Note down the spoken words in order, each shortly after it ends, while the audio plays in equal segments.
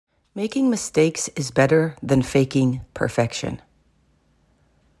Making mistakes is better than faking perfection.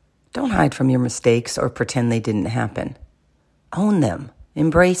 Don't hide from your mistakes or pretend they didn't happen. Own them,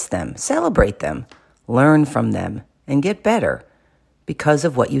 embrace them, celebrate them, learn from them, and get better because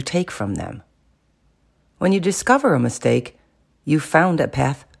of what you take from them. When you discover a mistake, you've found a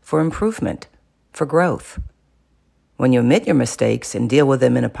path for improvement, for growth. When you admit your mistakes and deal with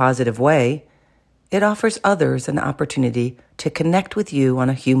them in a positive way, it offers others an opportunity to connect with you on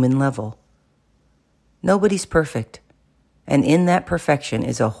a human level. Nobody's perfect, and in that perfection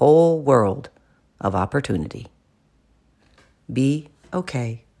is a whole world of opportunity. Be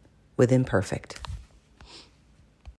okay with imperfect.